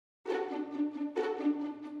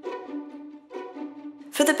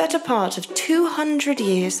For the better part of 200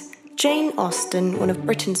 years, Jane Austen, one of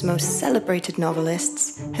Britain's most celebrated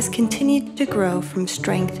novelists, has continued to grow from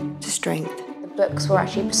strength to strength. The books were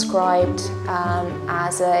actually prescribed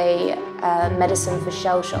as a medicine for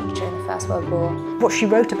shell shock during the First World War. What she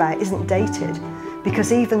wrote about isn't dated,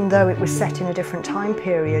 because even though it was set in a different time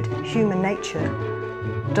period, human nature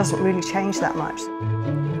doesn't really change that much.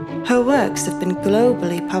 Her works have been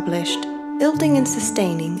globally published, building and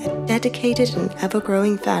sustaining a dedicated and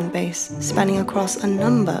ever-growing fan base spanning across a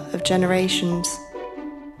number of generations.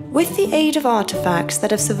 With the aid of artifacts that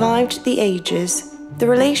have survived the ages, the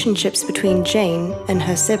relationships between Jane and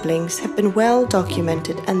her siblings have been well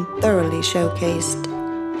documented and thoroughly showcased.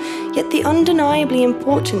 Yet the undeniably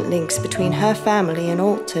important links between her family and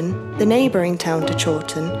Alton, the neighbouring town to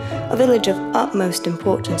Chawton, a village of utmost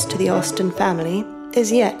importance to the Austen family,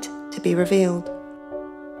 is yet to be revealed.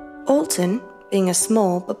 Alton, being a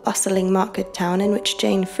small but bustling market town in which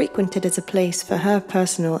Jane frequented as a place for her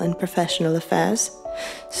personal and professional affairs,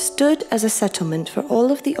 stood as a settlement for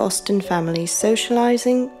all of the Austen family's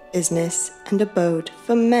socialising, business and abode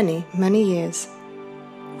for many, many years.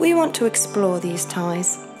 We want to explore these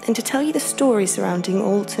ties and to tell you the story surrounding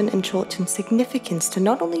Alton and Chawton's significance to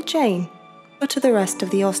not only Jane, but to the rest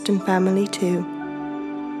of the Austen family too.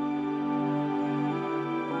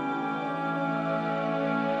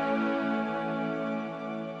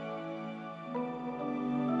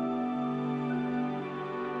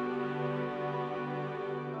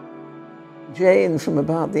 Jane, from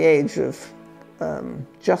about the age of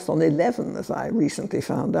just on 11, as I recently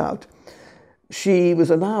found out, she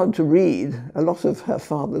was allowed to read a lot of her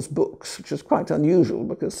father's books, which was quite unusual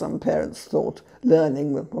because some parents thought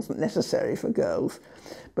learning wasn't necessary for girls.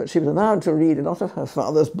 But she was allowed to read a lot of her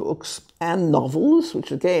father's books and novels,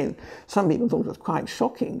 which again, some people thought was quite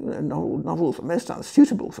shocking. Novels were most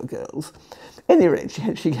unsuitable for girls. At any rate,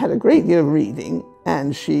 she had a great deal of reading,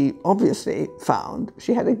 and she obviously found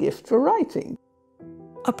she had a gift for writing.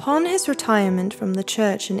 Upon his retirement from the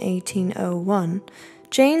church in 1801,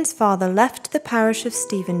 Jane's father left the parish of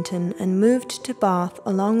Steventon and moved to Bath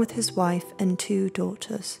along with his wife and 2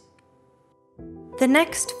 daughters. The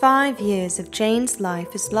next 5 years of Jane's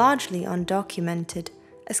life is largely undocumented,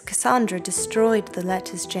 as Cassandra destroyed the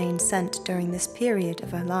letters Jane sent during this period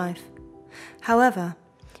of her life. However,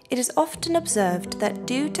 it is often observed that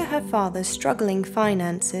due to her father's struggling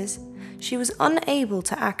finances, she was unable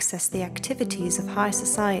to access the activities of high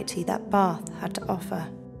society that Bath had to offer.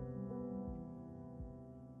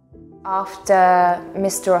 After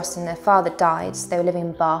Mr. Austen, their father, died, they were living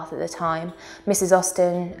in Bath at the time. Mrs.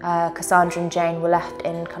 Austen, Cassandra and Jane were left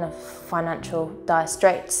in kind of financial dire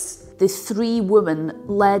straits. The 3 women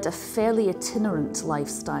led a fairly itinerant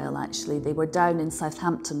lifestyle, actually. They were down in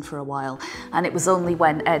Southampton for a while, and it was only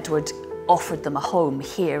when Edward offered them a home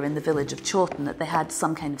here in the village of Chawton that they had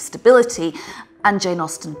some kind of stability, and Jane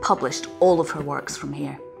Austen published all of her works from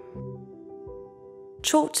here.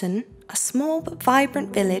 Chawton, a small but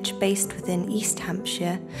vibrant village based within East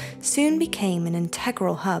Hampshire, soon became an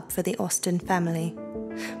integral hub for the Austen family.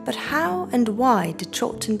 But how and why did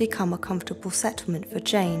Chawton become a comfortable settlement for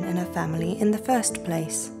Jane and her family in the first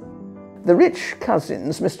place? The rich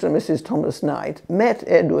cousins, Mr. and Mrs. Thomas Knight, met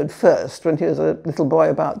Edward first when he was a little boy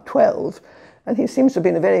about 12, and he seems to have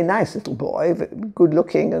been a very nice little boy,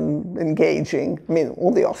 good-looking and engaging. I mean,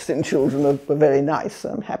 all the Austen children were very nice,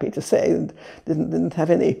 I'm happy to say, and didn't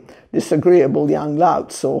have any disagreeable young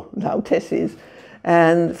louts or loutesses.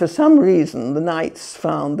 And for some reason, the Knights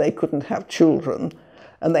found they couldn't have children,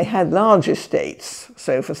 and they had large estates.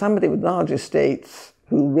 So for somebody with large estates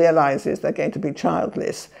who realises they're going to be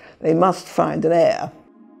childless, they must find an heir.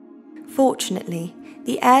 Fortunately,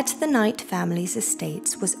 the heir to the Knight family's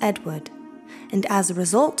estates was Edward, and as a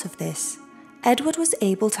result of this, Edward was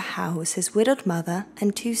able to house his widowed mother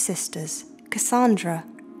and 2 sisters, Cassandra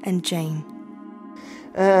and Jane.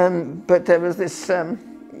 But there was this sort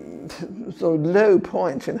of low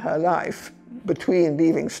point in her life between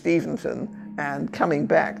leaving Steventon and coming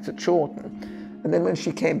back to Chawton. And then when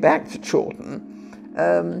she came back to Chawton,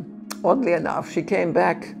 oddly enough, she came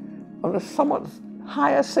back on a somewhat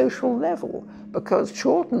higher social level, because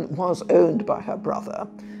Chawton was owned by her brother,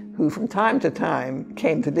 who from time to time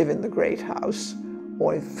came to live in the great house,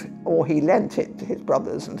 or he lent it to his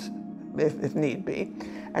brothers if need be.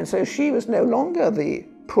 And so she was no longer the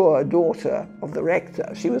poor daughter of the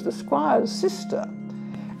rector, she was the squire's sister.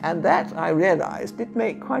 And that, I realised, did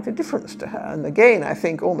make quite a difference to her. And again, I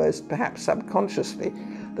think almost perhaps subconsciously,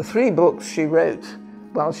 the 3 books she wrote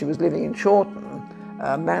while she was living in Chawton,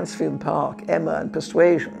 Mansfield Park, Emma and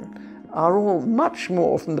Persuasion, are all much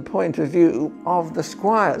more from the point of view of the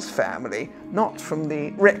squire's family, not from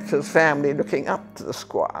the rector's family looking up to the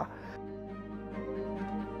squire.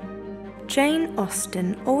 Jane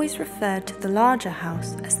Austen always referred to the larger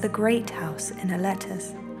house as the Great House in her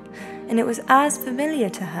letters, and it was as familiar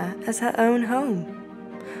to her as her own home.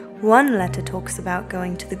 One letter talks about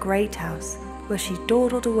going to the Great House, where she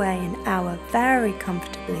dawdled away an hour very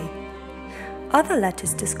comfortably. Other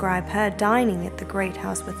letters describe her dining at the Great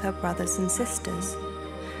House with her brothers and sisters.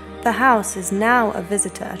 The house is now a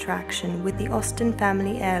visitor attraction with the Austen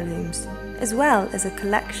family heirlooms, as well as a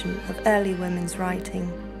collection of early women's writing.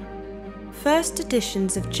 First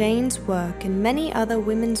editions of Jane's work and many other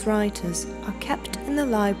women's writers are kept in the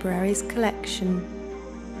library's collection.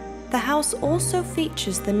 The house also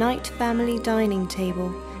features the Knight family dining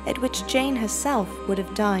table, at which Jane herself would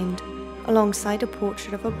have dined, alongside a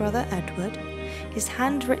portrait of her brother Edward, his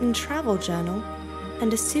handwritten travel journal,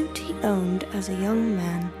 and a suit he owned as a young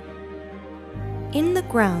man. In the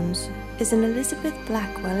grounds is an Elizabeth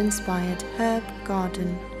Blackwell-inspired herb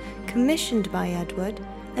garden, commissioned by Edward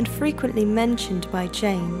and frequently mentioned by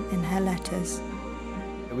Jane in her letters.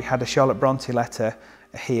 We had a Charlotte Bronte letter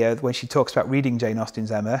here when she talks about reading Jane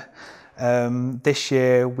Austen's Emma. This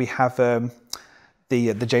year we have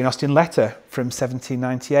the Jane Austen letter from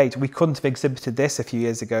 1798. We couldn't have exhibited this a few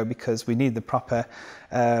years ago because we need the proper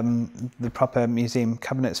museum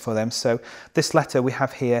cabinets for them. So this letter we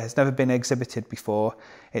have here has never been exhibited before.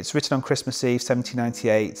 It's written on Christmas Eve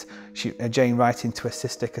 1798. Jane writing to her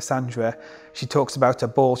sister Cassandra. She talks about a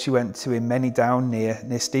ball she went to in Manydown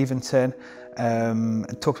near Steventon.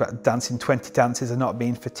 Talks about dancing 20 dances and not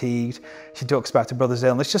being fatigued. She talks about her brother's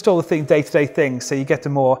illness, just all the day-to-day things, so you get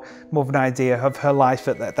more of an idea of her life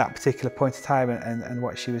at that particular point of time and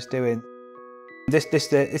what she was doing. This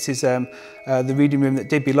is the reading room that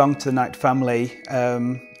did belong to the Knight family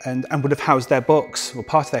and would have housed their books, or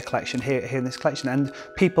part of their collection here in this collection, and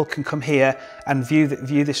people can come here and view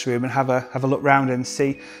this room and have a look round and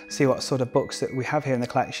see what sort of books that we have here in the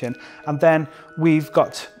collection. And then we've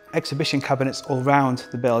got exhibition cabinets all round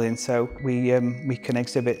the building, so we can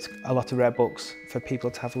exhibit a lot of rare books for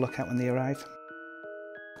people to have a look at when they arrive.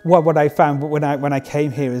 What I found when I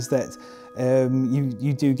came here is that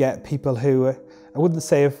you do get people who I wouldn't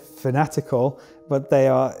say are fanatical, but they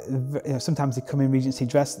are. Sometimes they come in Regency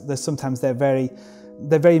dress. Sometimes they're very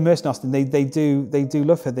immersed in Austen. They do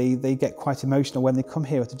love her. They get quite emotional when they come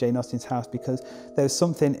here to Jane Austen's house, because there's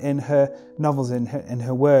something in her novels, in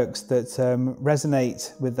her works, that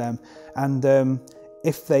resonate with them. And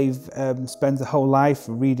if they've spent their whole life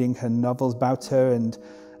reading her novels about her and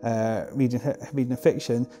reading her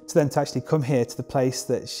fiction, to actually come here to the place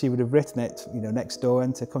that she would have written it, next door,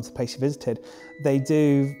 and to come to the place she visited, they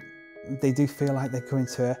do feel like they're going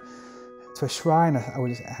to a shrine, I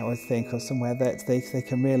would think, or somewhere that they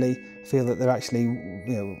can really feel that they're actually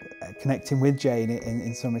connecting with Jane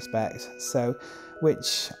in some respect. So,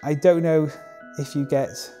 which I don't know if you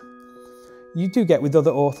do get with other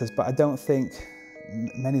authors, but I don't think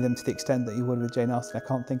many of them to the extent that you would with Jane Austen. I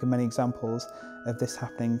can't think of many examples of this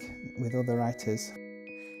happening with other writers.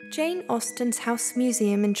 Jane Austen's House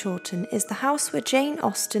Museum in Chawton is the house where Jane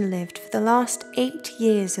Austen lived for the last 8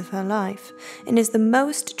 years of her life, and is the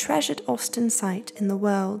most treasured Austen site in the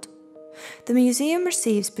world. The museum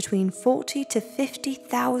receives between 40 to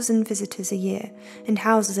 50,000 visitors a year and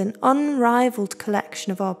houses an unrivaled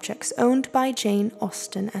collection of objects owned by Jane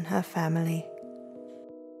Austen and her family.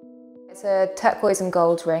 It's a turquoise and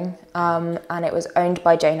gold ring, and it was owned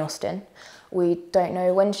by Jane Austen. We don't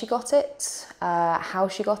know when she got it, how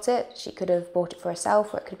she got it. She could have bought it for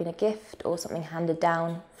herself, or it could have been a gift or something handed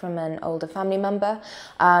down from an older family member.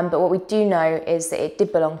 But what we do know is that it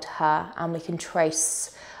did belong to her, and we can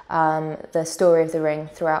trace the story of the ring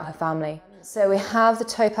throughout her family. So we have the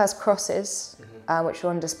topaz crosses, which are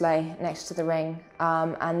on display next to the ring,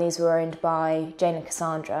 and these were owned by Jane and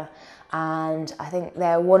Cassandra. And I think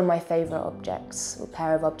they're one of my favourite objects, or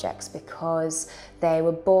pair of objects, because they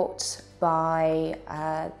were bought by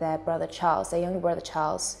their brother Charles, their younger brother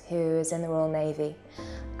Charles, who is in the Royal Navy,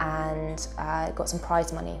 and got some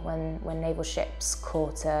prize money when naval ships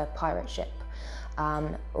caught a pirate ship.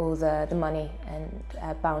 All the money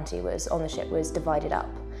and bounty was on the ship was divided up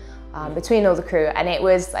between all the crew, and it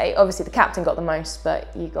was like, obviously the captain got the most,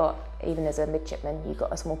 but you got, even as a midshipman, you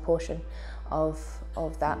got a small portion of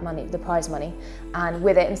that money, the prize money. And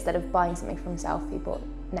with it, instead of buying something for himself, he bought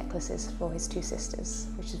necklaces for his 2 sisters,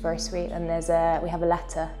 which is very sweet. And we have a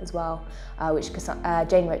letter as well, which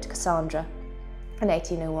Jane wrote to Cassandra in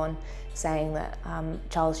 1801, saying that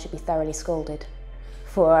Charles should be thoroughly scolded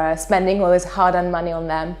for spending all his hard-earned money on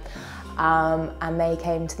them. and they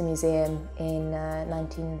came to the museum in the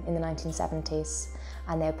 1970s,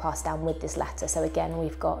 and they were passed down with this letter. So again,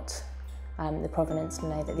 we've got the provenance to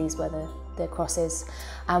know that these were the crosses.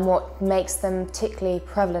 And what makes them particularly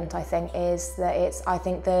prevalent, I think, is that it's, I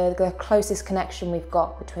think, the closest connection we've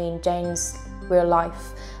got between Jane's real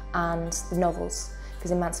life and the novels,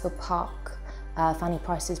 because in Mansfield Park, Fanny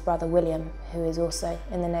Price's brother William, who is also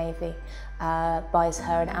in the Navy, buys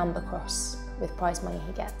her an amber cross with prize money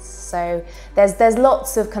he gets. So there's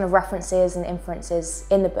lots of kind of references and inferences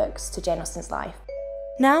in the books to Jane Austen's life.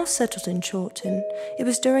 Now settled in Chawton, it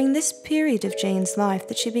was during this period of Jane's life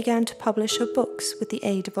that she began to publish her books with the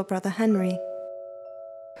aid of her brother Henry.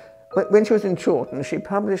 When she was in Chawton, she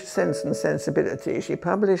published Sense and Sensibility, she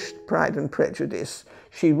published Pride and Prejudice,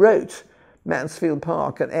 she wrote Mansfield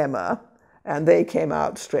Park and Emma, and they came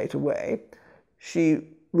out straight away. She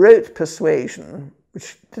wrote Persuasion,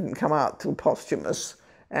 which didn't come out till posthumous,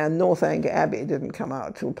 and Northanger Abbey didn't come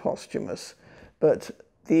out till posthumous. But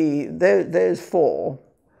those four,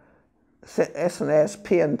 S&S,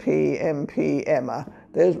 P&P, MP, Emma,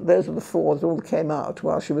 those are the four that all came out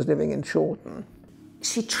while she was living in Chawton.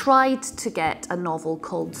 She tried to get a novel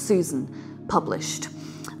called Susan published,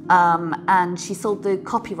 and she sold the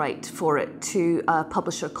copyright for it to a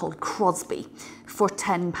publisher called Crosby for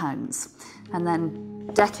 £10. And then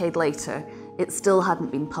a decade later, it still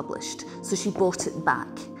hadn't been published, so she bought it back.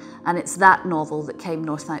 And it's that novel that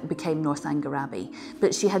became Northanger Abbey.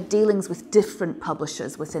 But she had dealings with different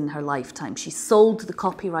publishers within her lifetime. She sold the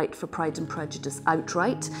copyright for Pride and Prejudice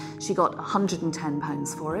outright. She got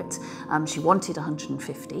 £110 for it. She wanted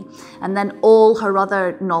 £150. And then all her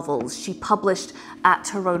other novels she published at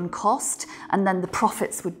her own cost, and then the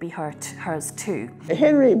profits would be hers too.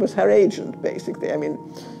 Henry was her agent, basically. I mean,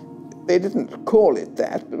 they didn't call it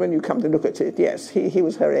that, but when you come to look at it, yes, he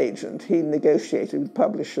was her agent. He negotiated with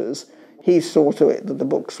publishers. He saw to it that the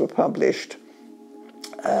books were published,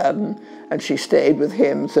 and she stayed with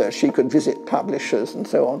him so she could visit publishers and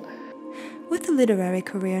so on. With a literary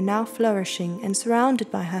career now flourishing and surrounded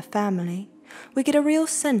by her family, we get a real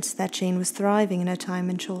sense that Jane was thriving in her time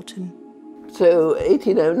in Chawton. So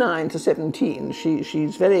 1809 to 17,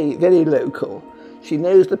 she's very, very local. She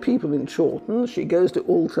knows the people in Chawton. She goes to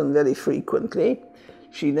Alton very frequently.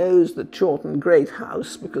 She knows the Chawton Great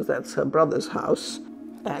House because that's her brother's house.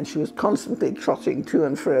 And she was constantly trotting to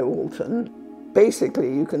and fro Alton.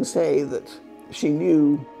 Basically, you can say that she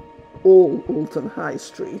knew all Alton High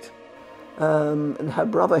Street. And her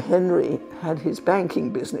brother Henry had his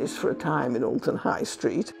banking business for a time in Alton High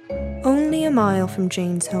Street. Only a mile from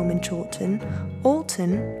Jane's home in Chawton,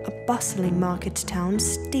 Alton, a bustling market town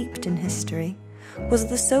steeped in history, was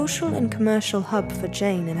the social and commercial hub for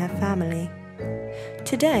Jane and her family.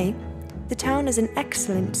 Today, the town is an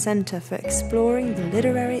excellent centre for exploring the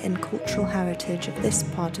literary and cultural heritage of this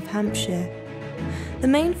part of Hampshire. The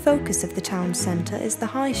main focus of the town centre is the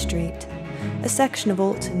High Street, a section of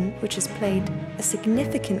Alton which has played a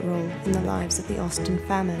significant role in the lives of the Austen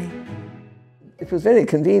family. It was very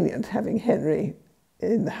convenient having Henry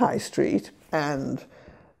in the High Street, and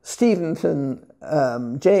Steventon,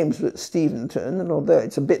 James was at Steventon, and although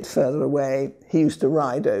it's a bit further away, he used to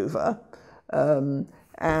ride over.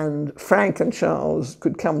 And Frank and Charles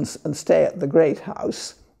could come and stay at the Great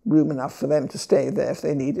House, room enough for them to stay there if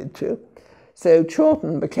they needed to. So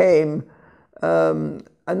Chawton became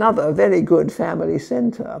another very good family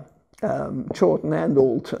centre, Chawton and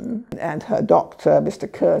Alton. And her doctor,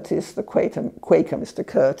 Mr. Curtis, the Quaker Mr.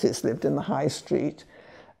 Curtis, lived in the High Street.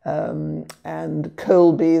 And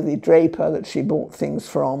Colby, the draper that she bought things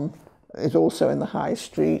from, is also in the High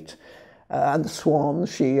Street. And the Swan,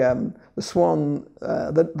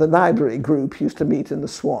 the library group used to meet in the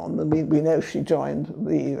Swan, and we know she joined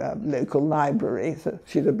the local library, so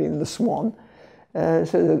she'd have been in the Swan.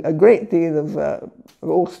 So a great deal of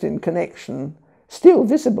Austen connection still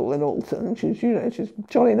visible in Alton, which is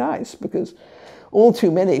jolly nice, because all too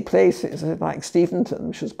many places, like Steventon,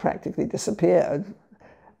 which has practically disappeared,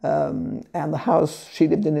 and the house she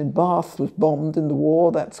lived in Bath was bombed in the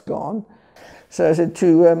war, that's gone. So I said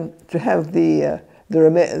to have the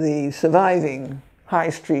surviving High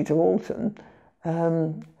Street of Alton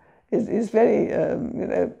is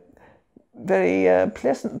very very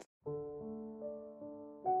pleasant.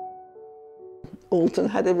 Alton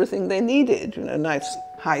had everything they needed, nice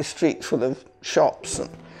high street full of shops and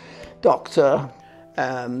doctor.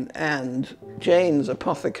 And Jane's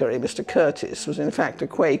apothecary, Mr. Curtis, was in fact a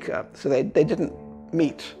Quaker, so they didn't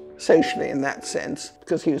meet socially in that sense,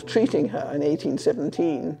 because he was treating her in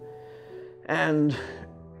 1817, and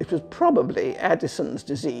it was probably Addison's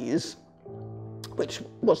disease, which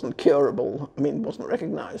wasn't curable, I mean, wasn't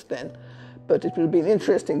recognised then. But it would have been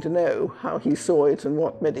interesting to know how he saw it and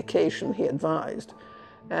what medication he advised.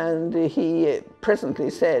 And he presently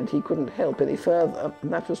said he couldn't help any further,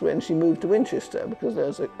 and that was when she moved to Winchester, because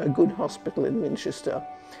there's a good hospital in Winchester.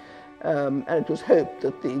 And it was hoped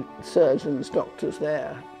that the surgeons, doctors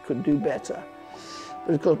there could do better.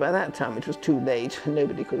 But of course by that time it was too late, and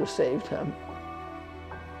nobody could have saved her.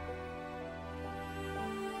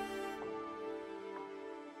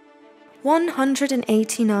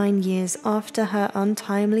 "189 years after her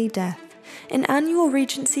untimely death, an annual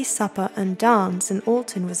Regency supper and dance in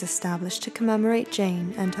Alton was established to commemorate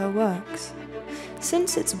Jane and her works.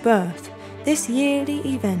 Since its birth, this yearly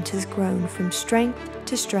event has grown from strength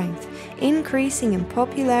to strength, increasing in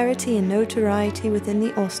popularity and notoriety within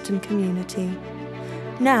the Austen community.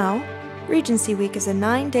 Now, Regency Week is a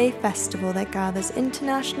 9-day festival that gathers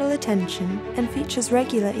international attention and features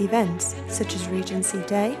regular events such as Regency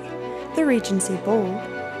Day, the Regency Ball,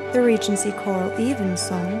 the Regency Choral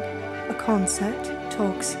Evensong, a concert,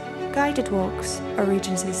 talks, guided walks, a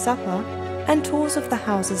Regency supper, and tours of the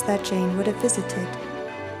houses that Jane would have visited.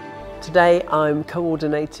 Today I'm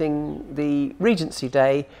coordinating the Regency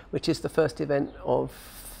Day, which is the first event of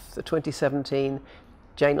the 2017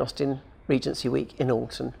 Jane Austen Regency Week in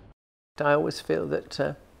Alton. I always feel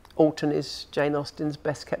that Alton is Jane Austen's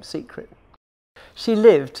best kept secret. She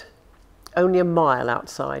lived only a mile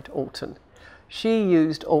outside Alton. She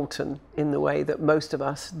used Alton in the way that most of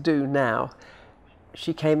us do now.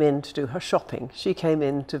 She came in to do her shopping. She came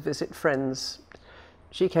in to visit friends.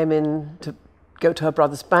 She came in to go to her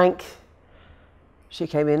brother's bank. She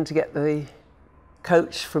came in to get the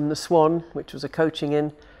coach from the Swan, which was a coaching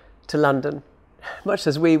in, to London, much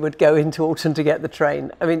as we would go into Alton to get the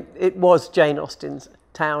train. I mean, it was Jane Austen's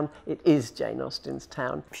town. It is Jane Austen's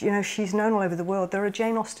town. You know, she's known all over the world. There are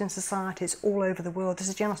Jane Austen societies all over the world. There's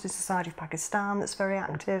a Jane Austen Society of Pakistan that's very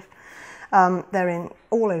active. They're in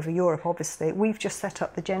all over Europe, obviously. We've just set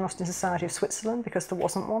up the Jane Austen Society of Switzerland because there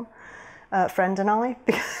wasn't one. Friend and I,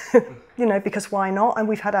 you know, because why not? And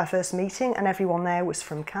we've had our first meeting and everyone there was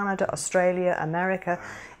from Canada, Australia, America,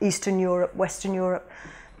 Eastern Europe, Western Europe.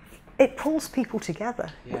 It pulls people together,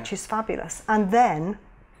 which is fabulous. And then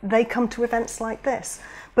they come to events like this.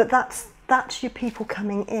 But that's your people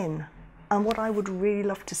coming in. And what I would really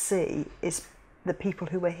love to see is the people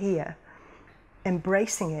who are here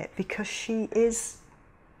embracing it, because she is,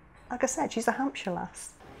 like I said, she's a Hampshire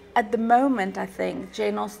lass. At the moment, I think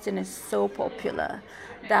Jane Austen is so popular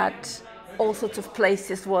that all sorts of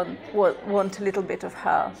places want a little bit of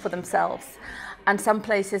her for themselves. And some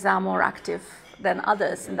places are more active than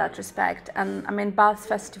others in that respect. And I mean, Bath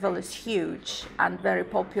Festival is huge and very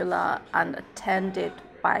popular and attended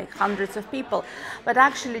by hundreds of people. But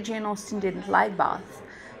actually Jane Austen didn't like Bath.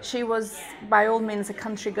 She was by all means a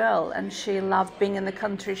country girl, and she loved being in the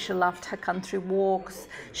country. She loved her country walks.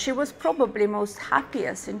 She was probably most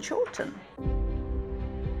happiest in Chawton.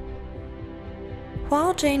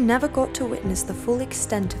 While Jane never got to witness the full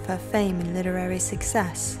extent of her fame and literary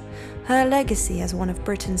success, her legacy as one of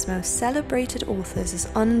Britain's most celebrated authors is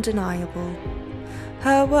undeniable.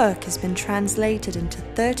 Her work has been translated into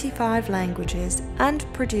 35 languages and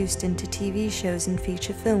produced into TV shows and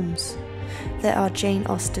feature films. There are Jane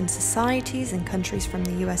Austen societies in countries from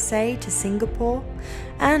the USA to Singapore,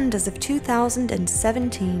 and as of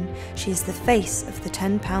 2017, she is the face of the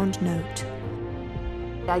 £10 note.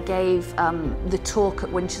 I gave the talk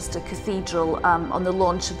at Winchester Cathedral on the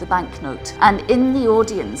launch of the banknote, and in the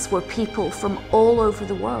audience were people from all over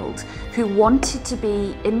the world who wanted to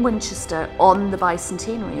be in Winchester on the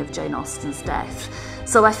bicentenary of Jane Austen's death.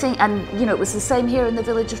 So I think, and you know, it was the same here in the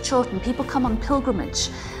village of Chawton. People come on pilgrimage,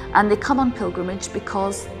 and they come on pilgrimage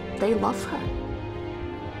because they love her.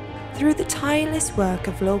 Through the tireless work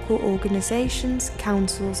of local organisations,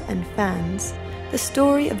 councils and fans, the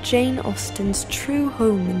story of Jane Austen's true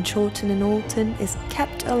home in Chawton and Alton is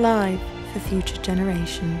kept alive for future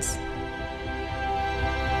generations.